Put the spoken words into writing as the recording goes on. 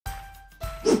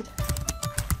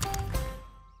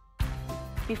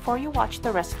Before you watch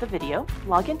the rest of the video,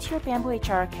 log into your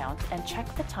BambooHR account and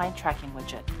check the time tracking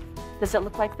widget. Does it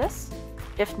look like this?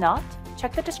 If not,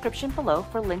 check the description below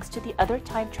for links to the other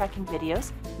time tracking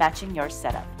videos matching your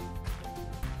setup.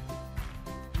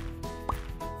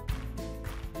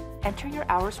 Enter your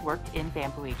hours worked in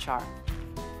BambooHR.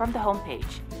 From the home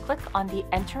page, click on the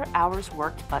Enter Hours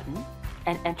Worked button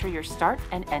and enter your start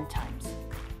and end times.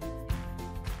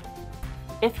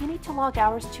 If you need to log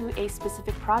hours to a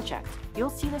specific project, you'll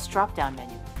see this drop-down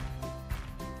menu.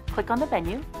 Click on the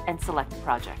menu and select the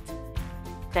project.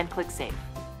 Then click Save.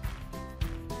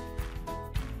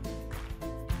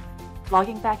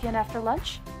 Logging back in after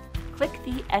lunch? Click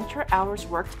the Enter Hours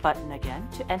Worked button again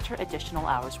to enter additional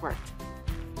hours worked.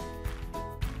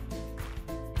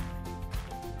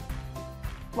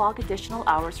 Log additional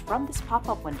hours from this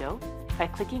pop-up window by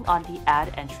clicking on the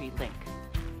Add Entry link.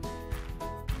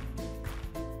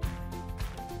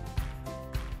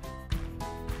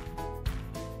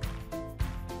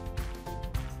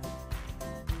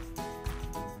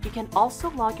 You can also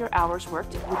log your hours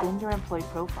worked within your employee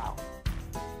profile.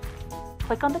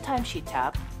 Click on the Timesheet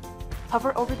tab,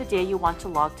 hover over the day you want to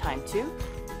log time to,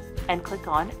 and click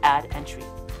on Add Entry.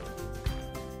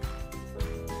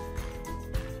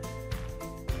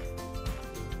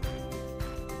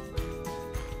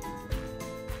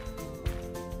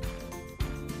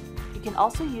 You can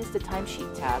also use the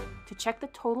Timesheet tab to check the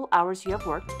total hours you have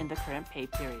worked in the current pay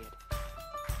period.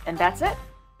 And that's it!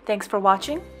 Thanks for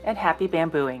watching, and happy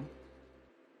bambooing!